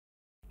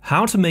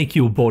How to make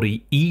your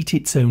body eat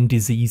its own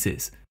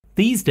diseases.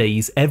 These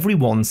days,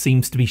 everyone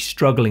seems to be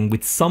struggling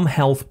with some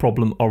health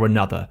problem or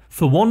another.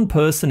 For one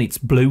person, it's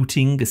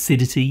bloating,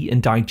 acidity,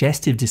 and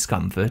digestive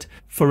discomfort.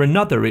 For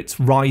another, it's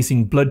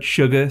rising blood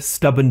sugar,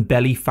 stubborn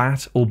belly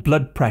fat, or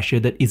blood pressure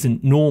that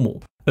isn't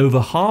normal. Over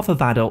half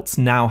of adults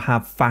now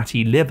have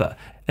fatty liver,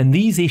 and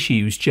these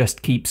issues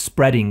just keep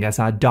spreading as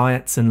our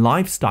diets and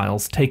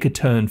lifestyles take a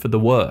turn for the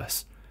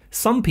worse.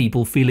 Some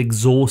people feel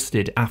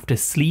exhausted after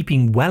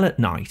sleeping well at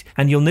night,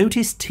 and you'll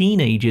notice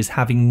teenagers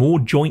having more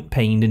joint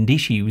pain and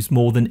issues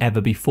more than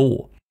ever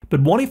before.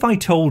 But what if I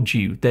told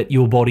you that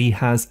your body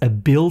has a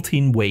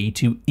built-in way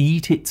to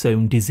eat its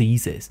own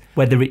diseases,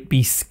 whether it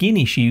be skin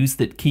issues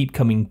that keep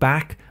coming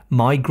back,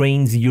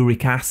 migraines,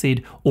 uric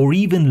acid, or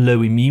even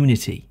low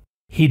immunity?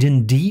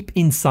 Hidden deep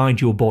inside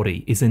your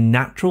body is a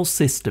natural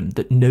system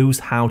that knows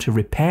how to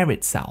repair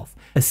itself,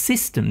 a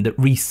system that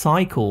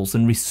recycles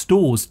and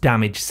restores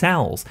damaged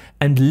cells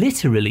and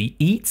literally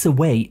eats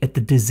away at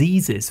the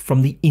diseases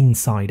from the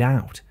inside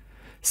out.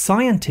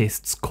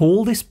 Scientists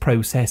call this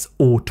process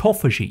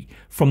autophagy,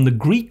 from the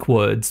Greek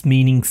words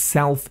meaning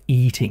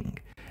self-eating.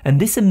 And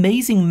this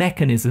amazing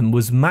mechanism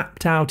was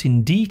mapped out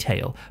in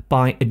detail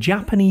by a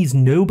Japanese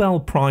Nobel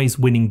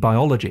Prize-winning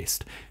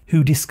biologist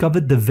who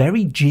discovered the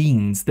very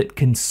genes that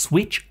can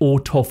switch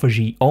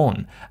autophagy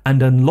on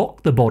and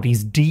unlock the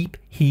body's deep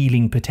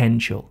healing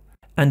potential.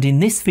 And in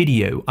this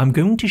video, I'm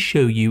going to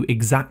show you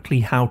exactly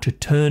how to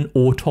turn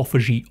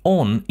autophagy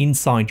on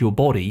inside your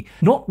body,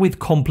 not with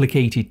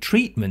complicated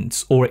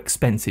treatments or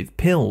expensive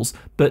pills,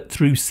 but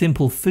through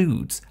simple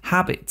foods,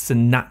 habits,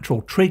 and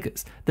natural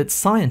triggers that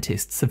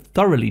scientists have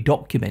thoroughly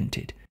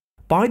documented.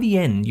 By the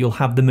end, you'll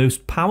have the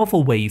most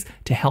powerful ways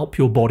to help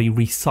your body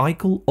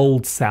recycle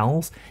old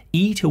cells,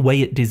 eat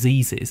away at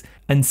diseases,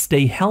 and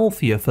stay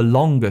healthier for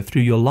longer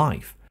through your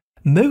life.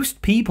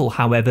 Most people,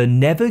 however,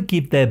 never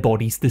give their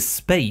bodies the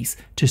space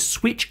to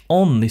switch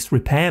on this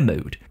repair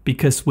mode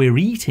because we're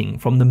eating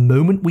from the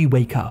moment we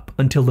wake up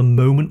until the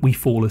moment we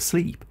fall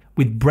asleep.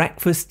 With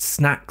breakfast,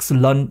 snacks,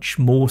 lunch,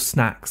 more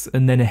snacks,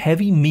 and then a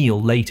heavy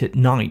meal late at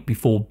night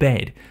before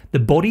bed, the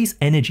body's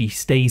energy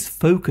stays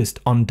focused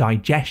on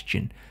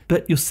digestion,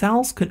 but your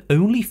cells can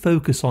only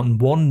focus on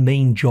one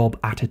main job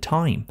at a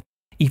time.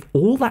 If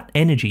all that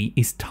energy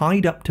is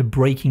tied up to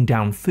breaking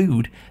down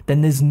food,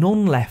 then there's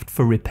none left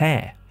for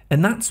repair.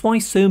 And that's why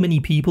so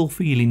many people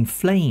feel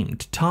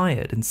inflamed,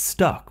 tired, and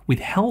stuck with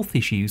health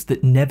issues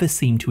that never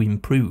seem to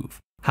improve.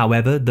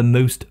 However, the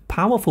most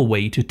powerful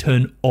way to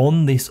turn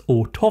on this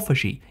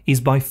autophagy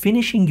is by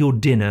finishing your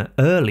dinner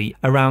early,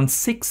 around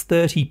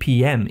 6:30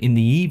 p.m. in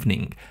the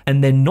evening,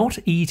 and then not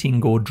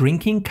eating or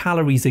drinking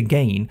calories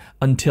again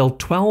until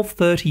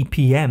 12:30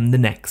 p.m. the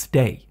next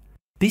day.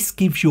 This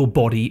gives your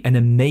body an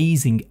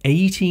amazing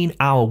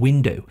 18-hour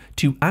window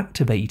to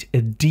activate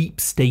a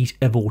deep state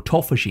of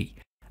autophagy.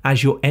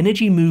 As your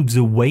energy moves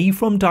away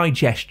from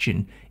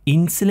digestion,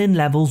 insulin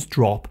levels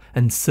drop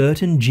and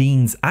certain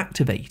genes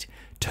activate,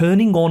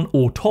 turning on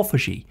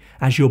autophagy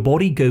as your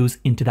body goes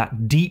into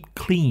that deep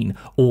clean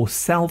or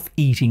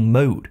self-eating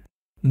mode.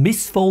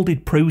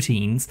 Misfolded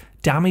proteins,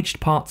 damaged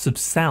parts of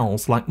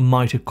cells like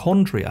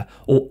mitochondria,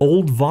 or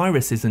old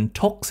viruses and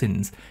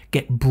toxins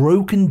get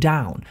broken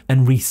down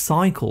and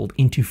recycled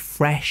into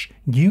fresh,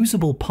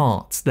 usable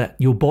parts that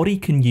your body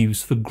can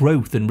use for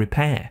growth and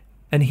repair.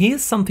 And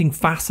here's something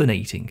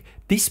fascinating.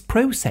 This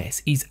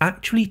process is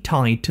actually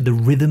tied to the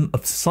rhythm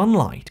of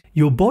sunlight.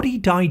 Your body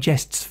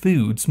digests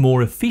foods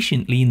more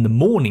efficiently in the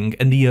morning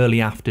and the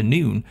early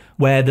afternoon,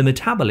 where the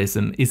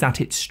metabolism is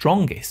at its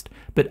strongest.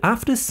 But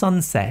after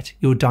sunset,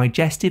 your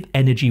digestive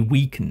energy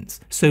weakens.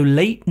 So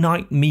late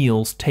night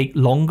meals take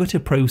longer to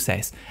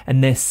process,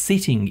 and they're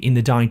sitting in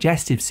the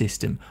digestive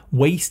system,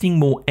 wasting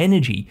more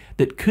energy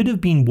that could have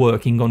been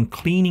working on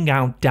cleaning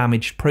out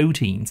damaged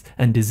proteins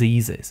and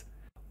diseases.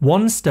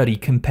 One study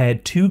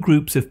compared two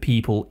groups of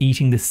people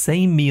eating the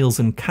same meals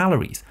and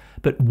calories,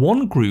 but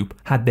one group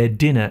had their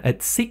dinner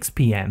at 6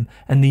 p.m.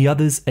 and the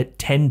others at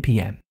 10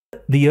 p.m.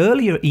 The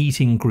earlier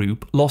eating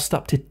group lost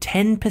up to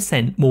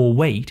 10% more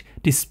weight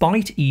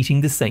despite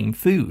eating the same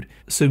food.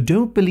 So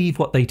don't believe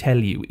what they tell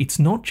you. It's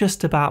not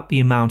just about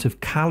the amount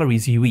of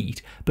calories you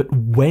eat, but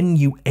when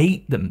you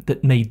ate them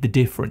that made the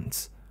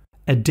difference.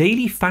 A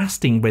daily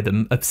fasting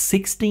rhythm of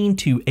 16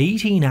 to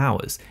 18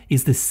 hours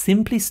is the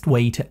simplest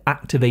way to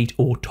activate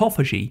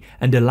autophagy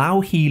and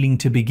allow healing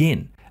to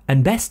begin.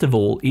 And best of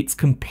all, it's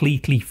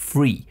completely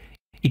free.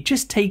 It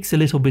just takes a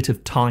little bit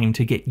of time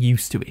to get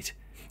used to it.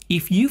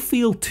 If you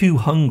feel too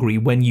hungry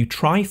when you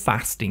try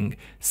fasting,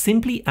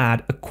 simply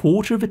add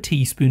 1/4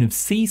 teaspoon of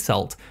sea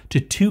salt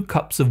to 2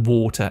 cups of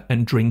water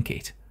and drink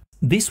it.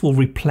 This will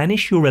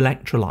replenish your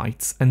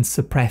electrolytes and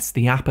suppress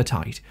the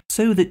appetite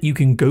so that you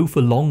can go for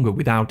longer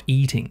without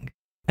eating.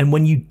 And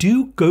when you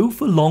do go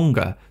for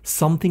longer,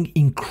 something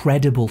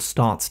incredible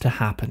starts to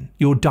happen.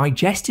 Your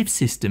digestive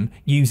system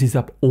uses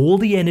up all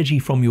the energy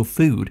from your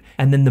food,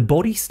 and then the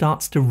body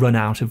starts to run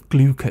out of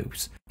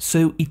glucose.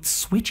 So it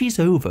switches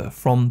over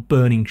from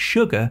burning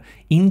sugar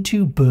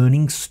into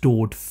burning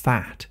stored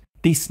fat.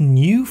 This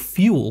new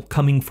fuel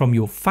coming from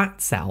your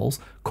fat cells,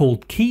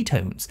 called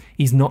ketones,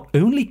 is not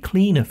only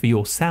cleaner for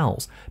your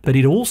cells, but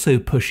it also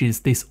pushes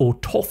this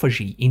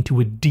autophagy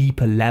into a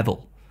deeper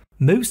level.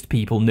 Most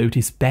people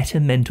notice better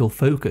mental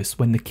focus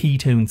when the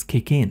ketones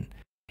kick in.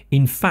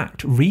 In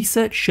fact,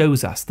 research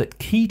shows us that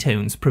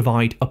ketones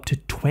provide up to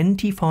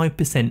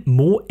 25%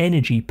 more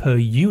energy per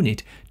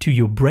unit to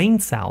your brain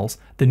cells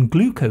than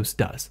glucose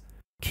does.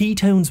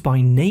 Ketones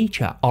by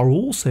nature are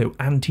also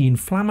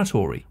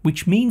anti-inflammatory,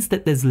 which means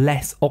that there's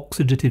less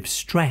oxidative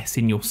stress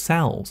in your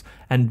cells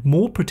and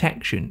more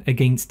protection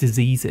against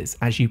diseases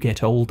as you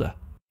get older.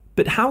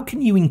 But how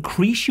can you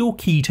increase your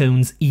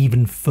ketones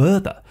even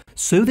further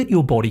so that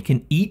your body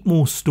can eat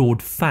more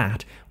stored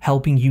fat,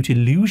 helping you to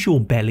lose your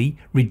belly,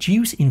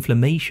 reduce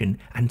inflammation,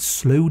 and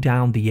slow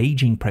down the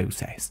aging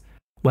process?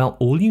 Well,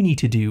 all you need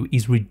to do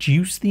is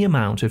reduce the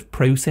amount of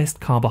processed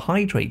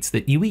carbohydrates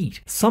that you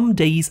eat, some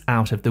days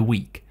out of the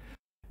week.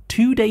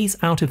 2 days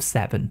out of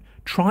 7,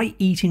 try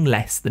eating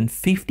less than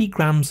 50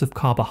 grams of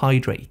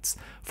carbohydrates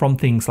from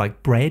things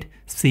like bread,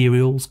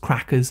 cereals,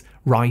 crackers,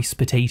 rice,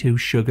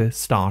 potatoes, sugar,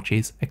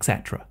 starches,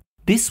 etc.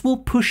 This will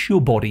push your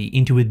body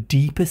into a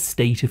deeper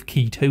state of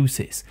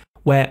ketosis,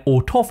 where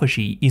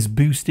autophagy is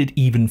boosted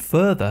even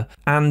further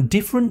and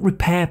different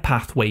repair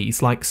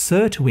pathways like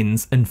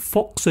sirtuins and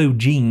FOXO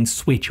genes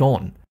switch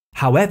on.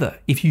 However,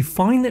 if you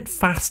find that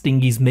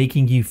fasting is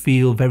making you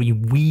feel very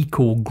weak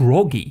or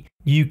groggy,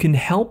 you can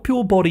help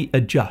your body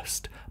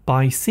adjust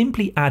by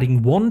simply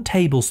adding 1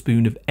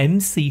 tablespoon of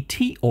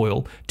MCT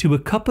oil to a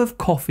cup of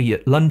coffee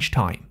at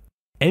lunchtime.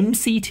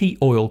 MCT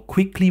oil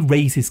quickly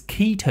raises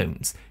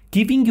ketones,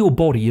 giving your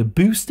body a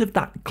boost of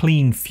that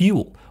clean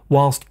fuel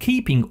whilst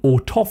keeping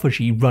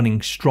autophagy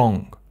running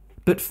strong.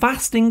 But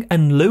fasting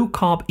and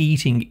low-carb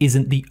eating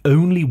isn't the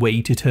only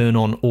way to turn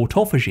on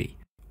autophagy.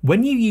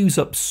 When you use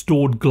up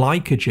stored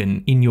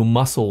glycogen in your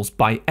muscles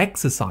by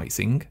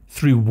exercising,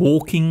 through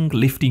walking,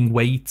 lifting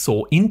weights,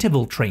 or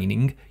interval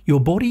training, your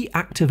body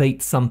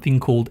activates something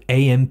called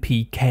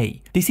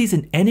AMPK. This is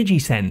an energy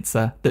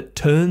sensor that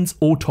turns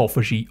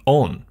autophagy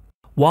on,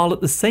 while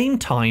at the same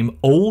time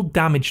old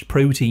damaged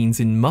proteins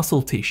in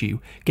muscle tissue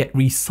get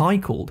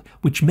recycled,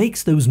 which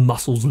makes those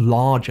muscles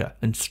larger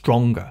and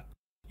stronger.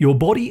 Your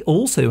body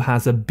also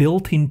has a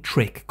built-in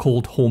trick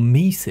called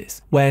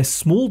hormesis, where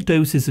small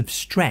doses of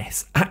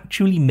stress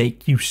actually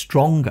make you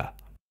stronger.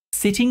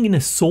 Sitting in a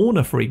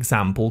sauna, for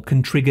example,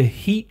 can trigger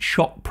heat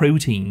shock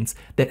proteins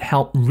that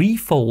help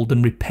refold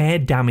and repair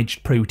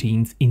damaged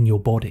proteins in your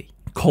body.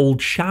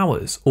 Cold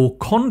showers or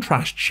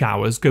contrast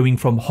showers going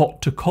from hot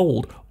to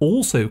cold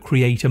also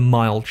create a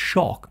mild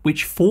shock,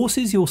 which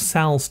forces your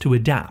cells to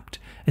adapt,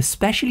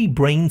 especially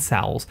brain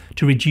cells,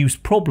 to reduce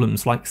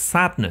problems like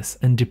sadness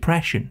and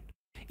depression.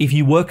 If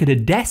you work at a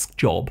desk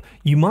job,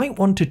 you might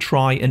want to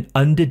try an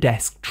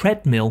under-desk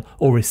treadmill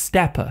or a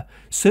stepper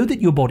so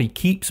that your body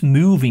keeps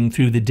moving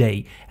through the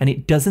day and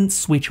it doesn't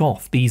switch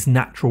off these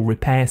natural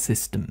repair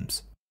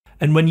systems.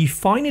 And when you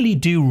finally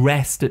do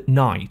rest at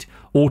night,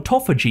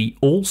 autophagy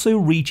also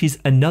reaches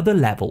another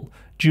level.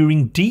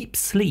 During deep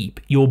sleep,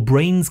 your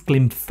brain's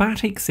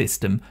glymphatic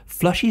system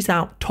flushes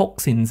out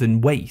toxins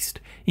and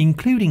waste,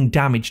 including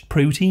damaged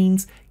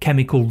proteins,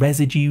 chemical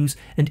residues,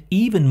 and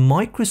even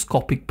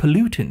microscopic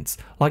pollutants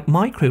like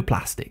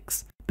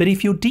microplastics. But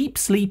if your deep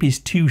sleep is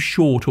too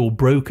short or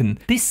broken,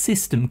 this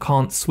system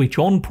can't switch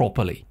on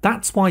properly.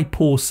 That's why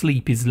poor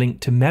sleep is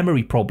linked to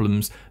memory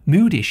problems,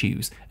 mood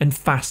issues, and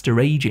faster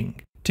aging.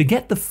 To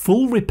get the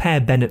full repair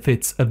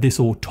benefits of this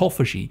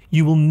autophagy,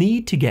 you will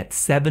need to get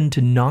 7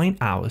 to 9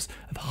 hours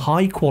of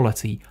high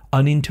quality,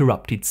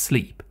 uninterrupted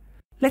sleep.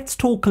 Let's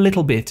talk a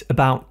little bit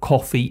about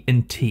coffee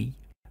and tea.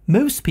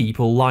 Most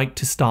people like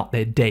to start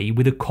their day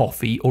with a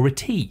coffee or a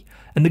tea,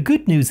 and the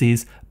good news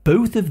is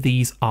both of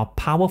these are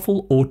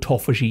powerful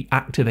autophagy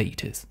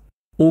activators.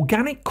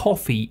 Organic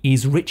coffee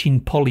is rich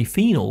in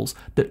polyphenols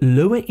that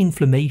lower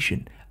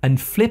inflammation and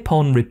flip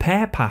on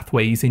repair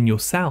pathways in your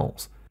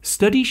cells.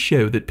 Studies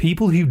show that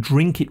people who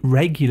drink it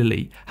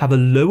regularly have a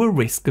lower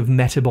risk of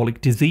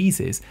metabolic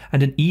diseases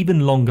and an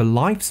even longer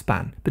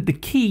lifespan, but the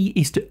key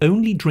is to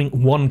only drink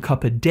 1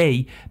 cup a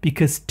day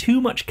because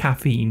too much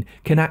caffeine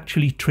can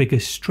actually trigger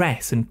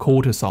stress and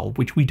cortisol,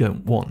 which we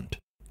don't want.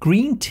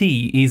 Green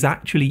tea is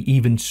actually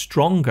even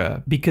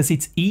stronger because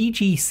its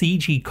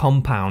EGCG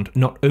compound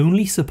not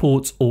only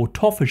supports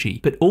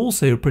autophagy but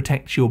also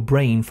protects your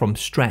brain from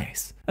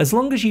stress. As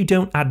long as you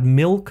don't add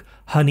milk,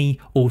 honey,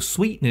 or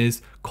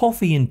sweeteners,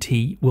 coffee and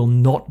tea will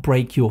not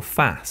break your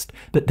fast,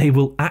 but they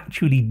will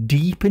actually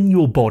deepen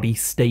your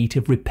body's state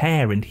of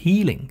repair and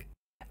healing.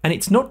 And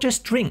it's not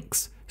just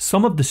drinks.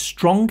 Some of the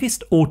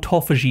strongest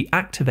autophagy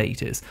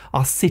activators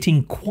are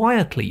sitting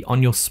quietly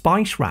on your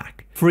spice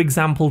rack. For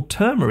example,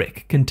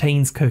 turmeric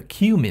contains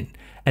curcumin,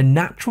 a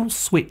natural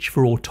switch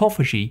for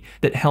autophagy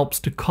that helps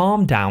to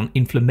calm down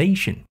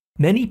inflammation.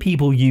 Many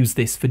people use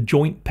this for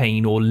joint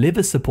pain or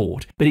liver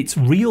support, but its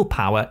real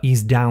power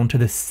is down to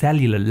the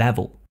cellular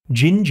level.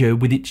 Ginger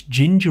with its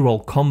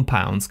gingerol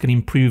compounds can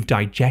improve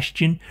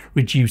digestion,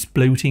 reduce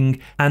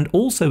bloating, and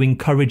also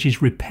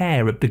encourages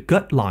repair of the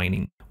gut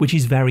lining, which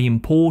is very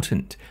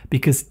important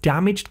because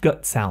damaged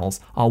gut cells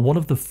are one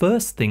of the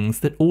first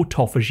things that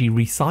autophagy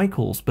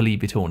recycles,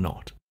 believe it or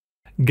not.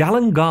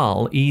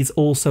 Galangal is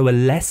also a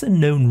lesser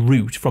known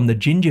root from the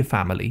ginger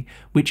family,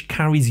 which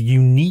carries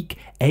unique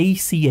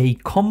ACA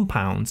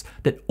compounds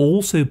that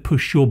also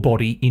push your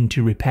body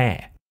into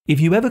repair.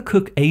 If you ever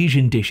cook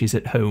Asian dishes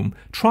at home,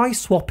 try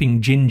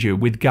swapping ginger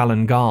with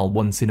galangal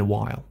once in a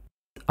while.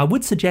 I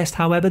would suggest,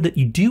 however, that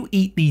you do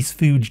eat these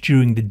foods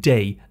during the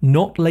day,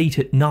 not late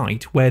at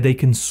night where they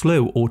can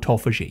slow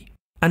autophagy.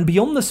 And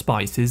beyond the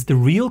spices, the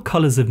real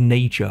colours of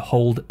nature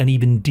hold an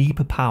even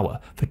deeper power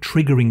for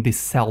triggering this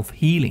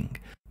self-healing.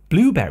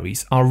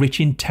 Blueberries are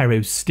rich in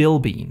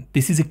pterostilbene.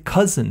 This is a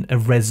cousin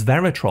of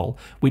resveratrol,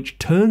 which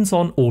turns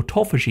on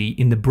autophagy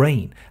in the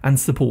brain and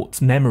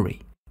supports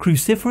memory.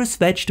 Cruciferous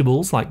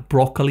vegetables like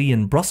broccoli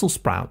and Brussels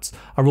sprouts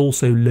are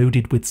also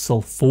loaded with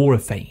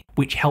sulforaphane,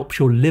 which helps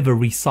your liver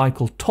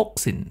recycle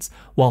toxins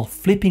while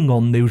flipping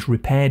on those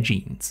repair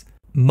genes.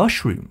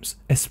 Mushrooms,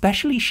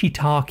 especially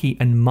shiitake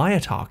and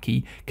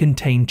maitake,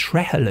 contain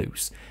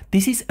trehalose.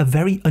 This is a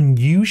very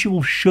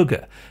unusual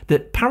sugar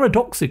that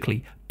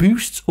paradoxically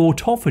boosts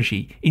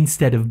autophagy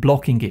instead of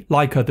blocking it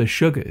like other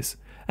sugars.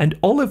 And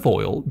olive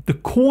oil, the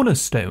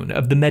cornerstone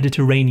of the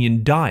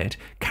Mediterranean diet,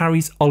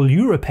 carries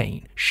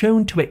oleuropein,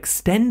 shown to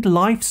extend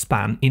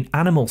lifespan in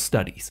animal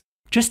studies.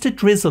 Just a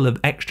drizzle of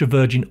extra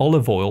virgin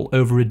olive oil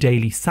over a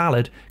daily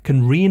salad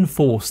can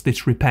reinforce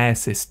this repair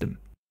system.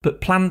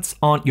 But plants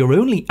aren't your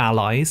only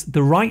allies.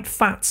 The right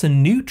fats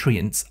and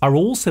nutrients are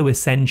also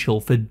essential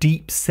for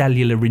deep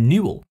cellular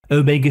renewal.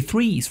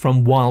 Omega-3s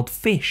from wild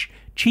fish,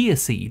 chia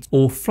seeds,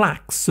 or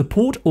flax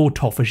support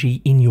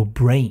autophagy in your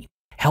brain,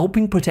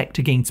 helping protect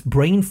against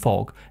brain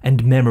fog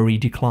and memory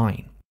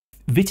decline.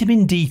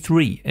 Vitamin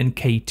D3 and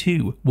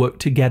K2 work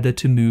together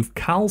to move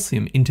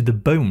calcium into the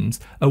bones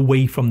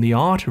away from the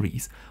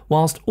arteries,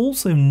 whilst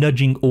also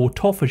nudging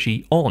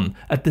autophagy on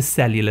at the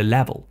cellular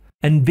level.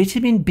 And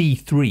vitamin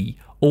B3,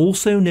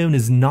 also known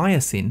as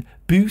niacin,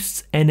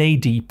 boosts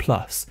NAD+.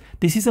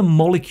 This is a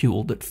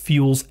molecule that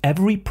fuels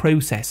every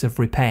process of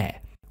repair.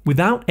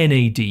 Without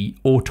NAD,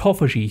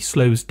 autophagy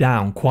slows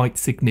down quite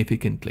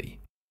significantly.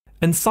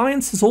 And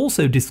science has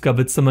also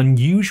discovered some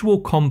unusual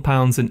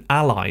compounds and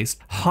allies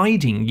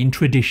hiding in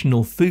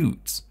traditional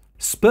foods.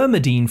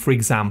 Spermidine, for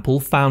example,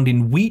 found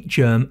in wheat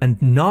germ and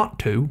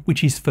natto,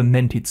 which is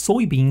fermented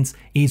soybeans,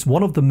 is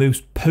one of the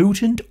most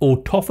potent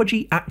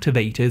autophagy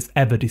activators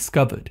ever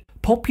discovered.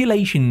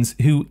 Populations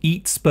who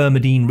eat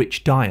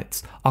spermidine-rich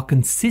diets are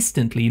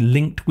consistently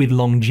linked with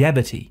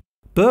longevity.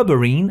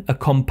 Berberine, a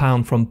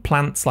compound from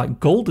plants like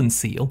golden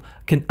seal,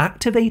 can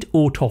activate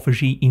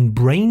autophagy in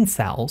brain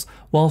cells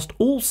whilst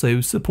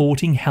also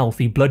supporting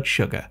healthy blood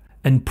sugar.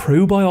 And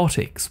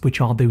probiotics, which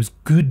are those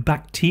good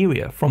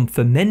bacteria from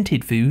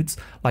fermented foods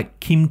like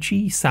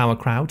kimchi,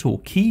 sauerkraut or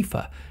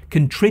kefir,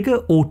 can trigger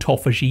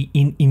autophagy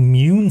in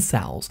immune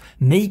cells,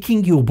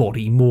 making your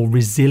body more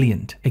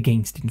resilient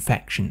against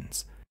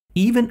infections.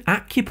 Even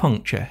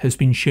acupuncture has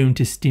been shown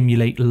to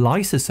stimulate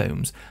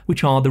lysosomes,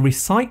 which are the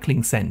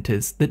recycling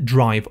centers that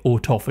drive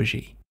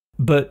autophagy.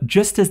 But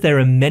just as there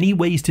are many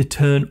ways to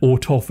turn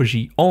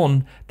autophagy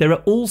on, there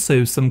are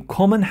also some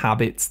common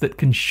habits that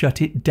can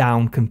shut it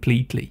down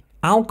completely.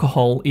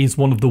 Alcohol is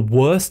one of the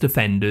worst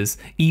offenders.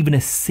 Even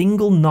a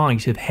single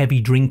night of heavy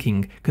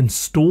drinking can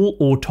stall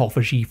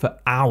autophagy for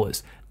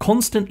hours.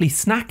 Constantly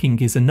snacking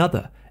is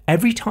another.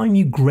 Every time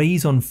you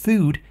graze on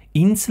food,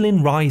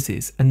 insulin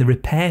rises and the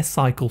repair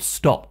cycle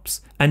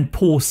stops. And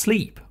poor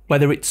sleep,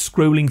 whether it's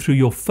scrolling through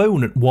your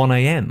phone at 1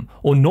 AM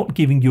or not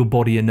giving your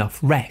body enough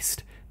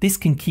rest, this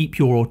can keep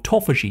your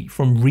autophagy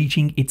from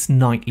reaching its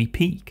nightly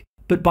peak.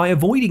 But by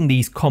avoiding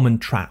these common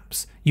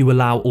traps, you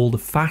allow all the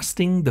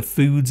fasting, the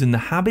foods and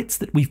the habits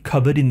that we've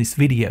covered in this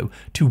video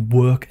to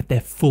work at their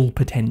full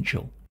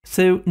potential.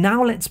 So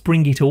now let's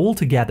bring it all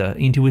together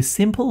into a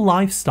simple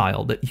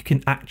lifestyle that you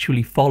can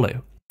actually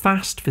follow.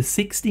 Fast for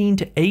 16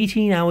 to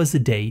 18 hours a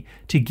day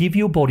to give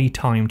your body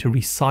time to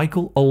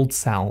recycle old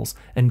cells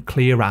and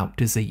clear out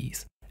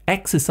disease.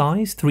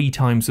 Exercise 3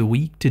 times a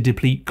week to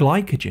deplete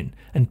glycogen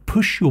and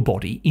push your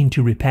body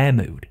into repair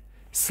mode.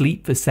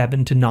 Sleep for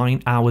 7 to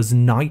 9 hours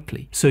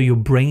nightly so your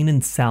brain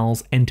and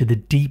cells enter the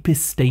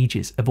deepest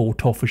stages of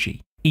autophagy.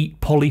 Eat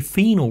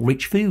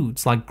polyphenol-rich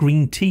foods like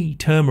green tea,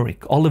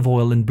 turmeric, olive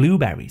oil and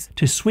blueberries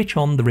to switch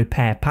on the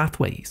repair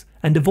pathways.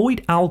 And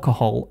avoid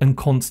alcohol and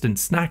constant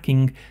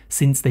snacking,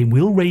 since they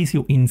will raise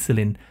your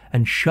insulin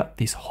and shut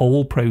this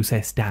whole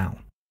process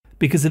down.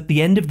 Because at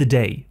the end of the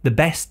day, the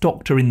best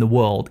doctor in the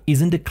world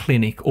isn't a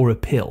clinic or a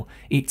pill,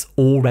 it's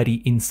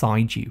already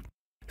inside you.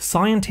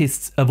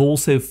 Scientists have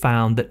also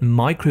found that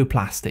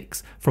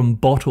microplastics from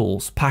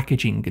bottles,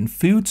 packaging and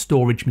food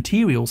storage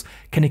materials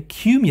can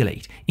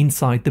accumulate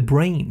inside the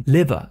brain,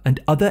 liver and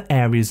other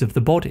areas of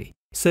the body.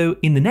 So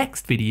in the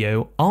next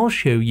video, I'll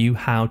show you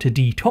how to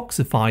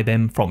detoxify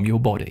them from your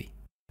body.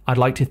 I'd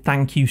like to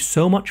thank you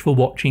so much for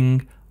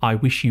watching. I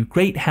wish you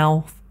great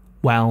health,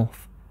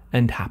 wealth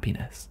and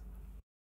happiness.